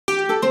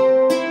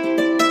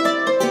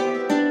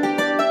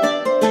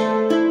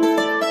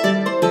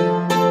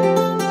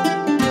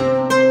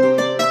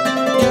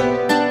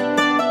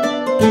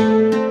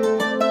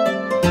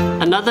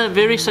Another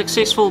very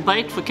successful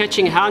bait for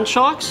catching hound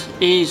sharks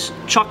is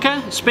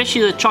chokka,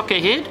 especially the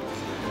Chokka Head.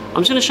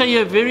 I'm just going to show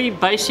you a very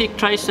basic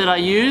trace that I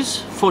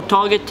use for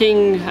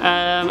targeting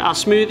our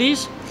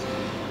smoothies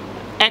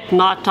at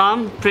night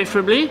time,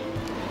 preferably.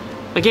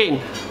 Again,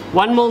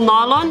 1mm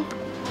nylon,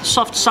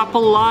 soft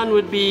supple line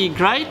would be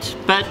great,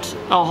 but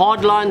a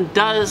hard line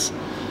does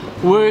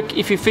work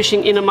if you're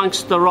fishing in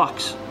amongst the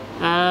rocks.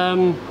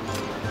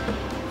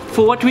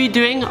 For what we're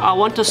doing, I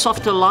want a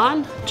softer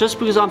line just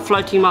because I'm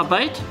floating my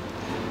bait.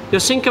 Your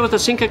sinker with a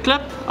sinker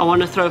clip, I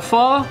want to throw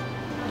 4,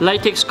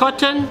 latex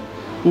cotton,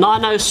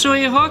 9/0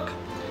 suey hook,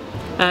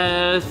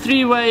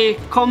 3-way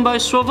combo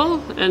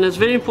swivel, and it's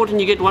very important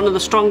you get one of the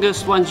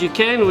strongest ones you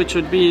can, which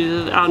would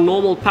be our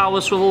normal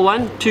power swivel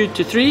one, 2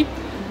 to 3,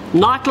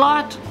 night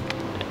light,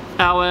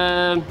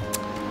 our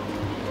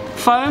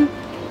foam,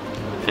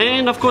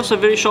 and of course a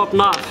very sharp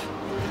knife.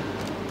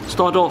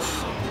 Start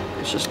off,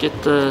 let's just get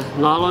the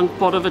nylon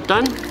part of it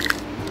done.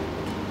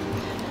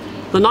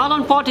 The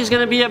nylon part is going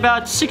to be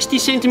about 60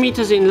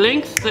 centimeters in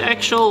length. The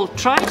actual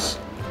trace,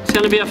 it's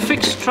going to be a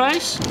fixed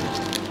trace.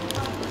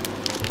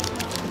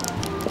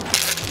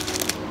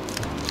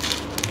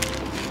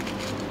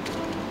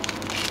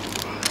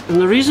 And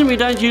the reason we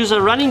don't use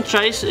a running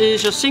trace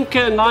is your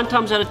sinker 9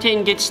 times out of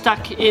 10 gets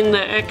stuck in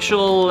the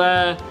actual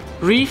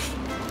reef.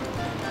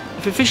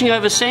 If you're fishing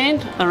over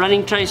sand, a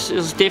running trace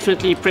is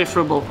definitely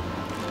preferable.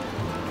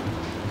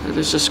 So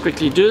let's just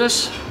quickly do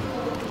this.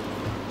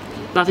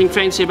 Nothing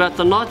fancy about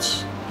the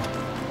knots.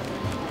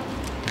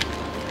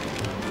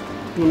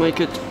 We'll make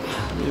it,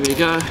 there we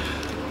go.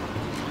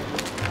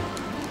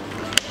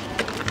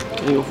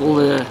 Getting off all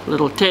the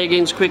little tag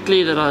ends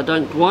quickly that I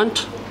don't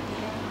want.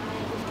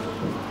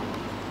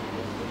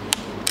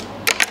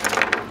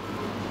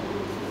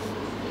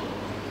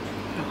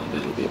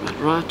 That'll be about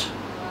right.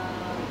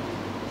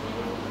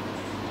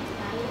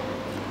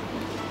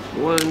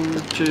 1,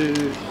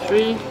 2,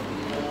 3.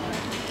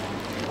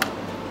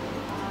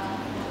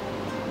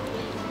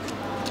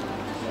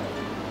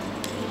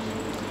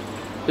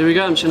 There we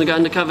go, I'm just going to go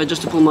undercover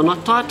just to pull my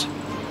knot tight.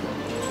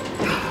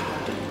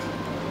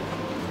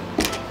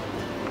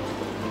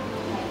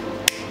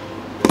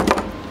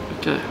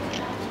 Okay.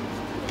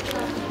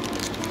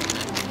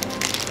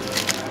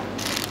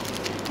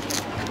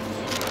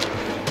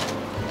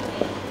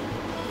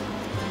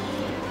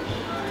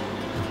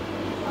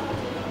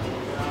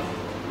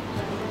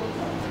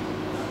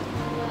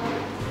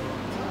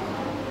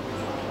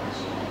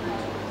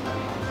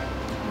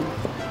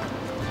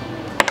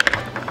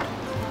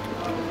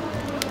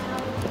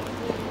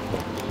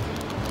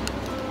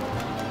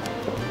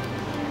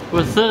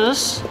 With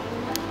this,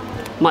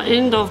 my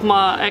end of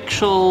my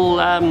actual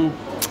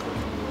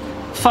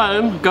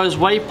foam goes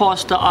way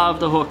past the eye of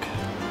the hook.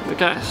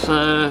 Okay,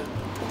 so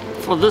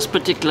for this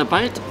particular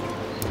bait,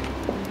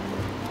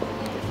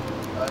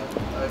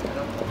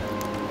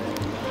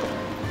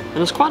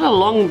 and it's quite a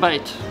long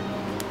bait,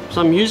 so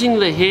I'm using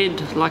the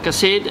head, like I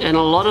said, and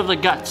a lot of the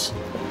guts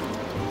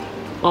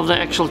of the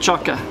actual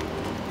chokka.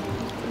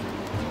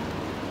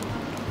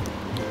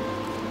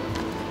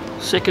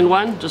 Second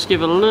one, just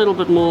give it a little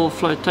bit more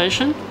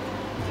flotation.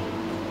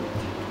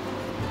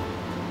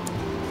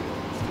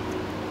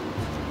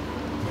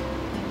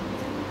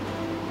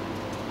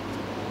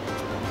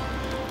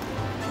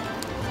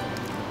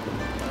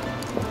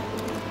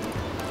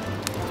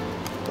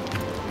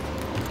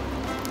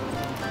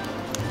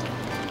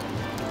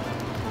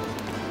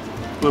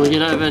 When we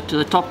get over to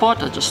the top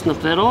part, I just snip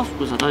that off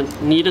because I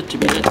don't need it to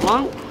be that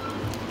long.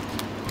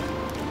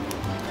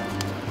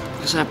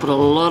 Because I put a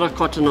lot of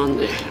cotton on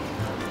there.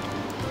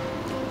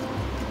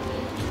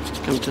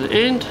 Come to the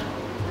end,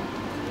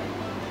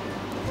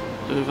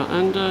 over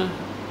under,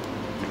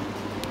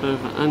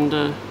 over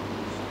under,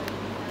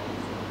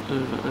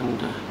 over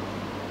under.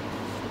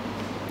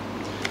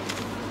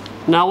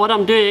 Now what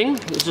I'm doing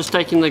is just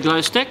taking the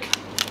glow stick,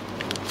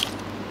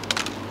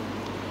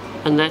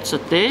 and that's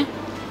it there,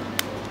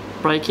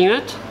 breaking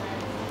it,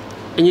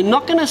 and you're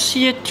not going to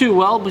see it too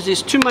well because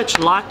there's too much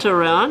light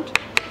around.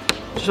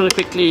 Just want to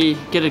quickly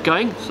get it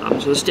going, so I'm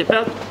just going to step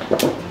out.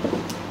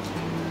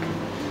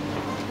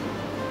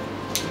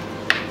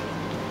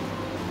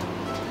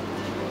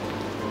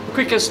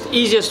 Quickest,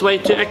 easiest way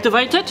to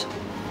activate it,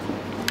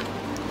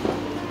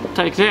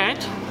 take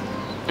that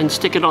and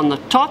stick it on the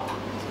top,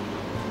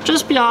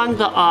 just behind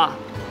the eye,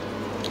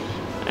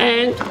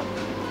 and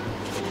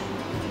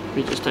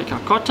we just take our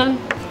cotton,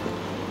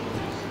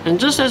 and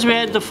just as we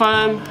add the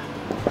foam,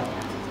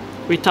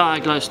 we tie a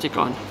glow stick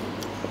on,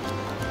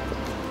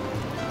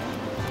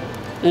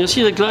 and you'll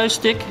see the glow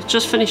stick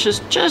just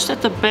finishes just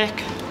at the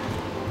back,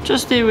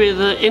 just there where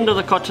the end of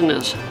the cotton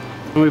is,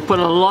 and we put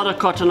a lot of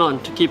cotton on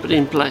to keep it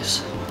in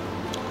place.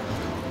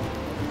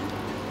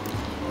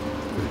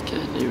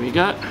 There we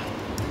go.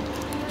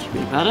 Should be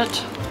about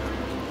it.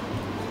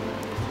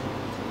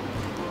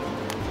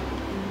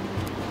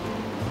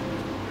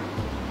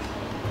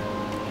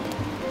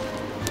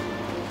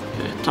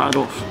 Okay, tie it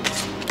off.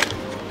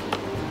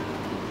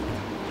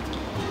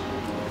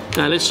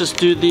 Now let's just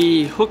do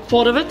the hook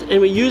part of it,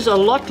 and we use a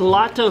lot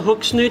lighter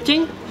hook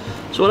snooting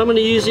So what I'm going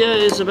to use here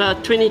is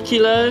about 20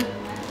 kilo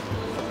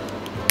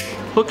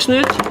hook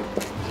snoot,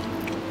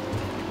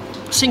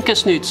 sinker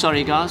snoot,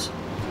 sorry guys,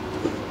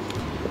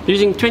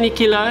 using 20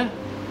 kilo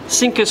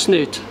sinker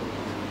snoot.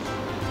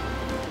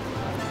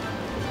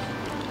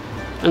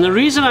 And the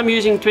reason I'm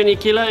using 20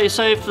 kilo is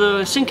so if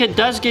the sinker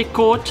does get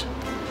caught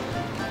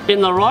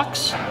in the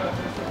rocks,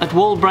 it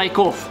will break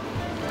off.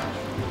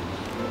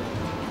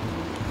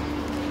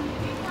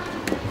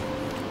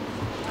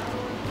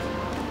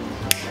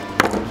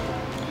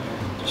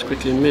 Just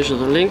quickly measure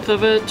the length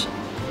of it,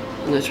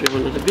 and that's where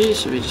we want it to be,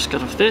 so we just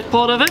cut off that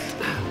part of it.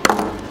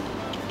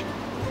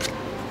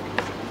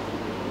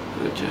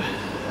 Okay.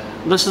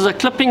 This is a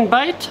clipping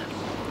bait,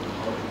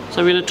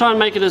 so we're going to try and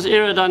make it as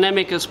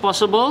aerodynamic as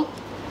possible.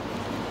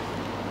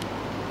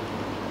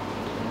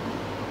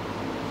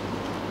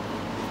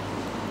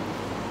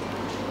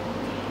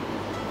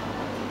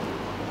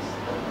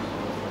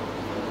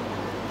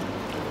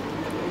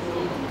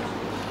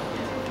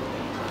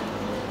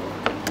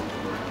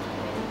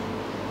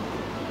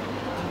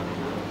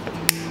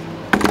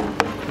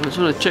 I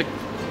just want to check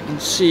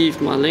and see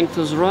if my length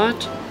is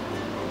right.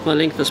 My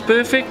length is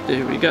perfect.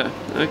 There we go.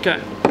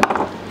 Okay.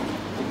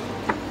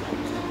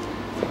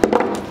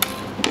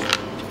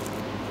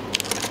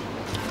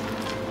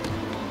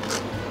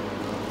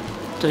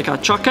 Take our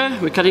chokka.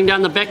 We're cutting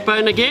down the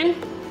backbone again.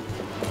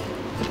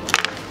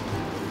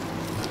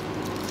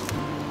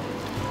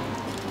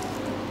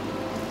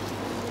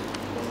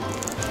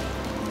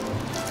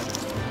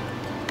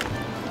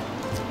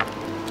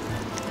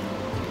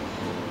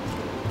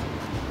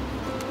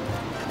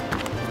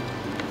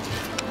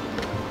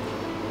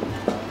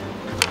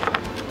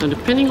 And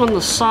depending on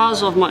the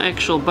size of my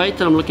actual bait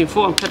that I'm looking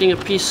for, I'm cutting a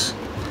piece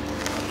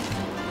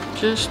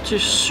just to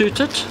suit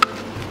it.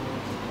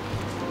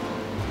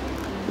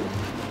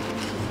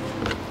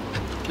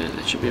 Okay,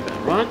 that should be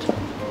about right.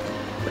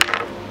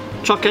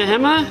 Chokka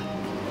hammer.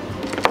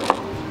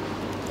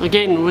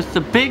 Again, with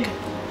the big,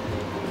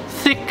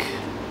 thick,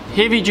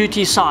 heavy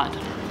duty side.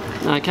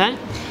 Okay,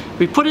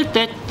 we put it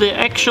that the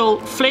actual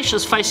flesh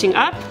is facing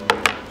up.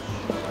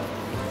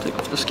 Take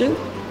off the skin.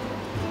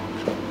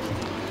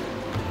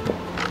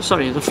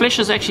 Sorry, the flesh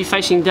is actually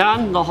facing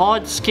down, the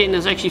hard skin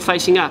is actually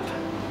facing up.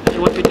 And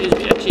what we do is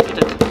we actually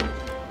hit it.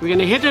 We're going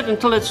to hit it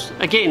until it's,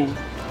 again,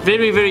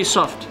 very, very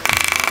soft.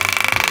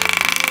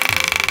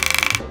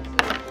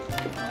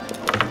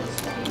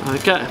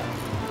 Okay.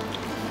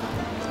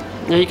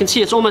 Now you can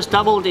see it's almost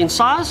doubled in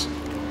size.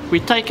 We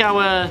take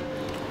our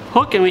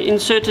hook and we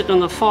insert it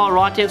on the far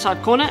right hand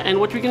side corner, and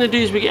what we're going to do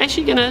is we're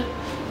actually going to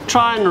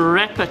try and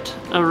wrap it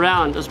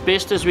around as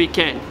best as we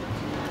can,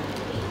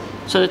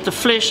 so that the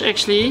flesh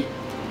actually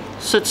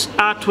sits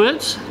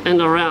outwards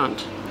and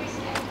around.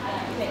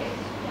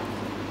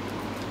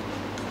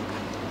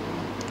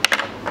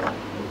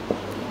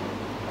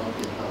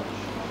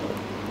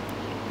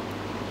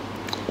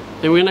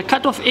 And we're going to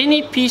cut off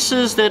any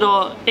pieces that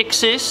are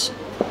excess.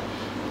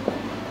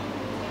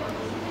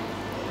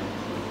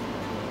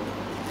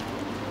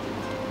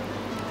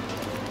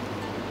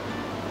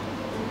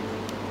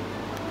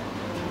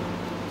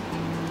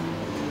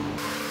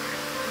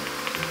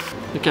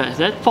 Okay,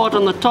 that part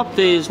on the top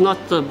there is not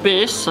the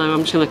best, so I'm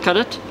just going to cut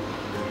it.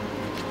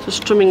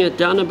 Just trimming it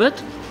down a bit,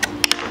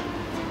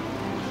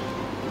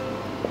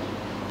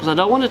 because I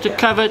don't want it to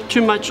cover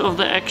too much of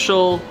the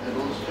actual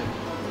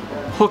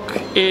hook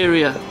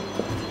area.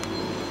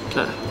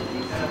 Okay,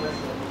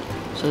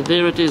 so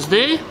there it is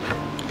there.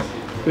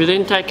 We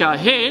then take our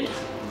head,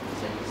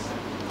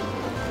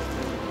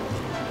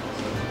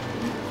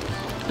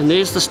 and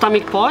there's the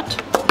stomach part.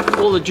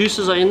 All the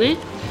juices are in there.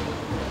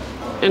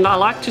 And I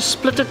like to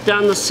split it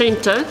down the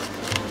center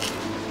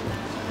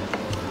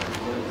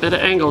at an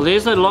angle.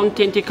 There's the long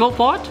tentacle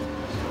part,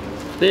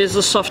 there's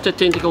the softer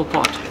tentacle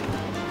part.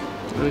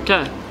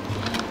 Okay,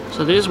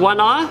 so there's one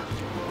eye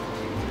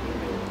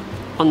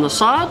on the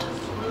side.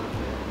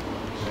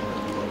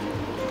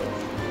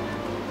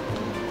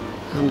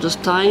 I'm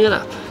just tying it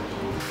up,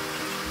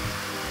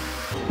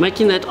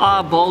 making that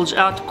eye bulge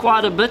out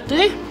quite a bit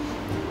there.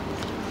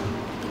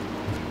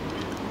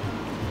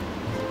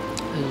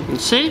 As you can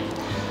see,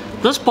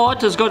 this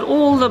part has got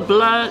all the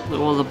blood,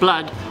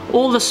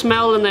 all the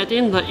smell and that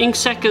in, the ink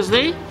sac is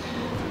there.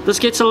 This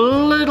gets a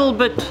little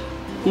bit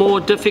more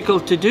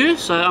difficult to do,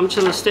 so I'm just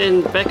going to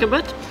stand back a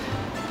bit.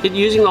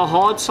 Using the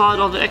hard side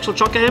of the actual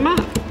chokka hammer,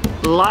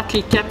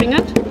 lightly tapping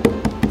it,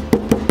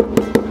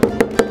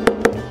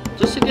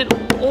 just to get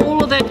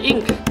all of that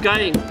ink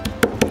going.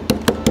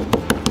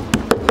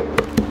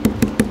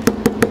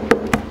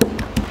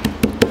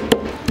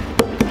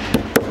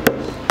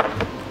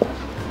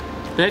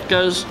 That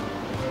goes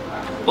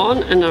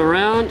on and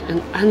around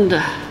and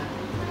under.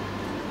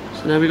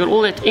 So now we've got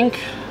all that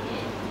ink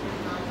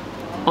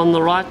on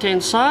the right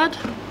hand side,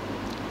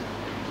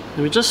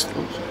 and we just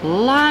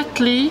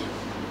lightly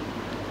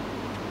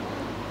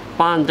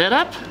bind that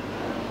up.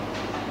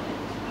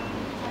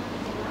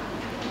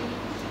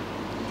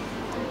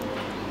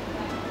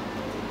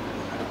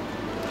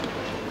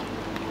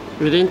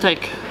 We then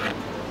take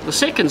the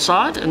second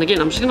side, and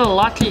again I'm just going to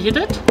lightly hit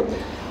it,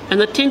 and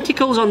the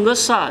tentacles on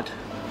this side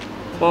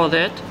are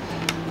that.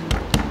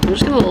 I'm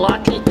just going to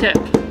lightly tap.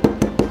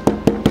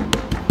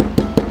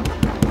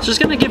 It's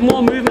just going to give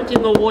more movement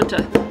in the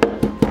water.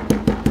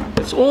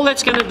 That's all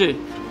that's going to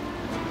do.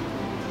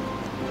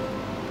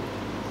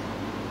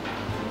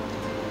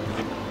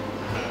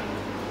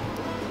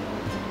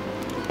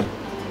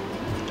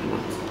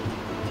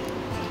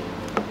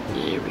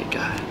 There we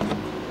go.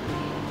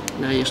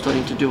 Now you're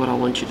starting to do what I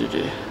want you to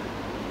do.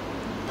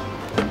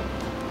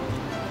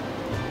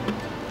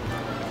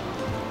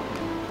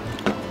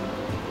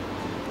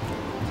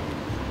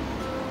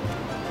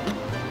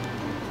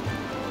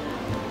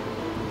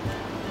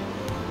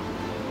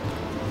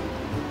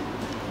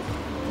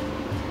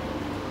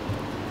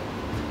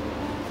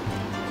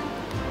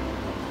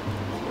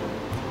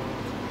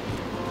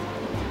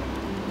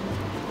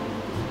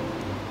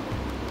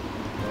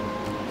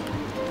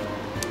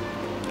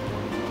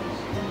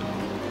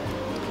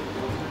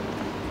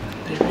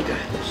 There we go.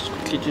 Let's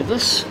quickly do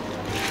this.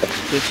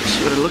 Let's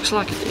see what it looks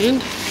like at the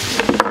end.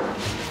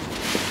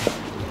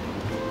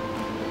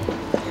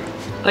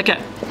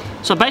 Okay,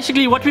 so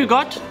basically what we've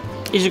got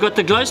is you've got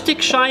the glow stick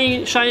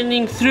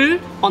shining through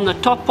on the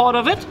top part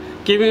of it,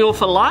 giving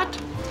off a light.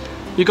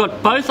 You've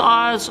got both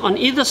eyes on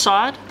either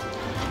side.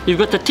 You've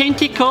got the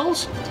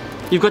tentacles.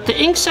 You've got the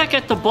ink sac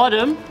at the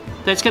bottom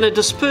that's going to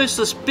disperse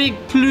this big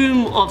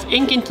plume of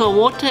ink into the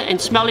water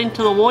and smell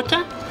into the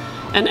water.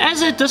 And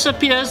as it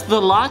disappears, the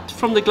light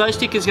from the glow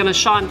stick is going to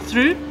shine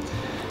through,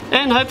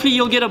 and hopefully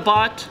you'll get a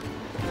bite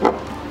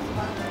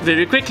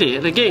very quickly.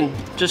 And again,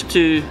 just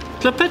to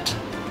clip it,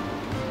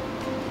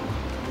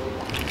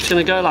 it's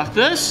going to go like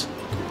this,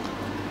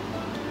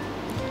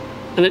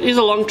 and it is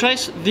a long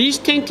trace. These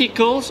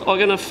tentacles are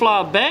going to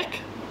fly back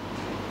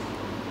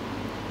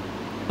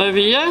over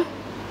here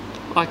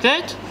like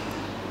that,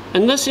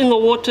 and this in the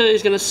water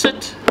is going to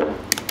sit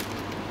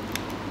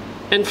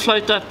and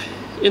float up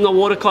in the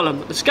water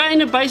column. It's going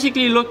to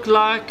basically look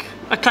like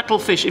a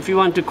cuttlefish, if you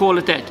want to call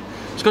it that.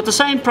 It's got the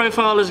same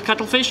profile as a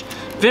cuttlefish,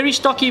 very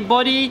stocky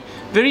body,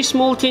 very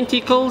small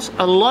tentacles,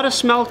 a lot of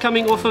smell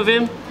coming off of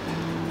him,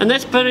 and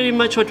that's pretty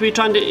much what we're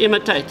trying to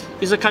imitate,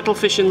 is a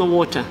cuttlefish in the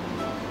water.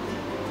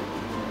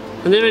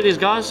 And there it is,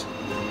 guys,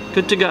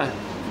 good to go.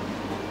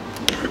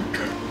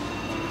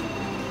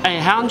 A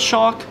hound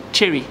shark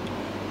cherry.